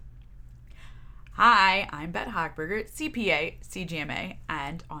Hi, I'm Bet Hochberger, CPA, CGMA,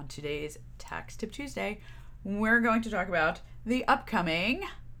 and on today's Tax Tip Tuesday, we're going to talk about the upcoming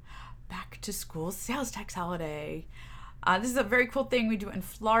back to school sales tax holiday. This is a very cool thing we do in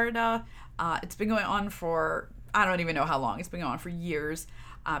Florida. It's been going on for, I don't even know how long, it's been going on for years.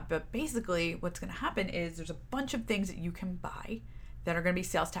 But basically, what's going to happen is there's a bunch of things that you can buy that are going to be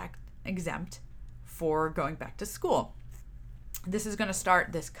sales tax exempt for going back to school. This is going to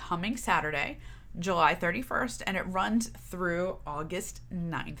start this coming Saturday, July 31st, and it runs through August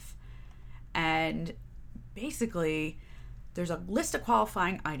 9th. And basically, there's a list of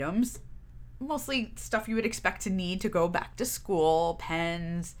qualifying items, mostly stuff you would expect to need to go back to school: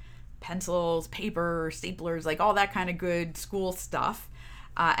 pens, pencils, paper, staplers, like all that kind of good school stuff.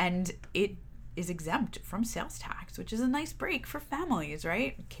 And it is exempt from sales tax, which is a nice break for families,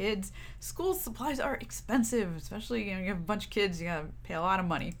 right? Kids, school supplies are expensive, especially you have a bunch of kids, you gotta pay a lot of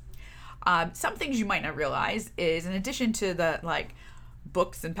money. Some things you might not realize is, in addition to the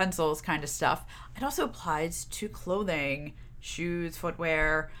books and pencils kind of stuff, it also applies to clothing, shoes,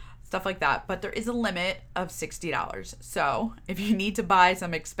 footwear, stuff like that. But there is a limit of $60. So if you need to buy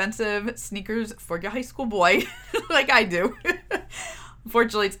some expensive sneakers for your high school boy, like I do,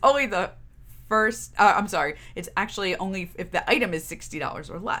 unfortunately, it's only the first, it's actually only if the item is $60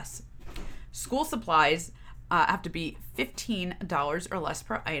 or less. School supplies have to be $15 or less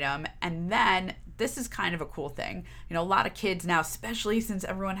per item. And then this is kind of a cool thing. A lot of kids now, especially since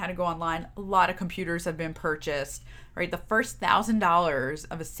everyone had to go online, a lot of computers have been purchased, right? The first $1,000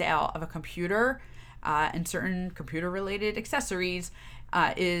 of a sale of a computer and certain computer-related accessories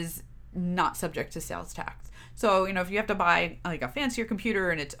is not subject to sales tax. So, if you have to buy a fancier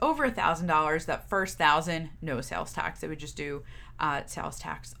computer and it's over $1,000, that first $1,000, no sales tax. They would just do sales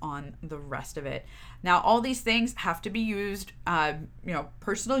tax on the rest of it. Now, all these things have to be used,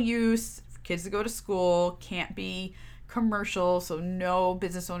 personal use, for kids to go to school, can't be commercial. So no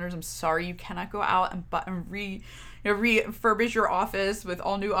business owners, I'm sorry, you cannot go out and refurbish your office with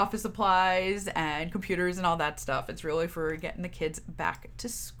all new office supplies and computers and all that stuff. It's really for getting the kids back to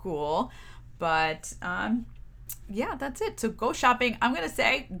school. But yeah, that's it. So go shopping. I'm going to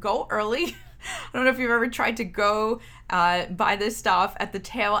say go early. I don't know if you've ever tried to go buy this stuff at the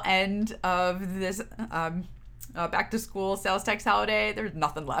tail end of this back to school sales tax holiday. There's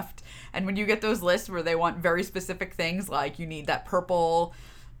nothing left. And when you get those lists where they want very specific things, like you need that purple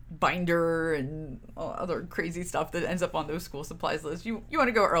binder and other crazy stuff that ends up on those school supplies lists, you want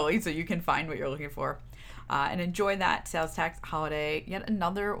to go early so you can find what you're looking for and enjoy that sales tax holiday. Yet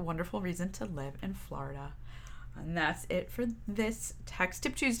another wonderful reason to live in Florida. And that's it for this Tax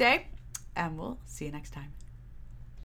Tip Tuesday, and we'll see you next time.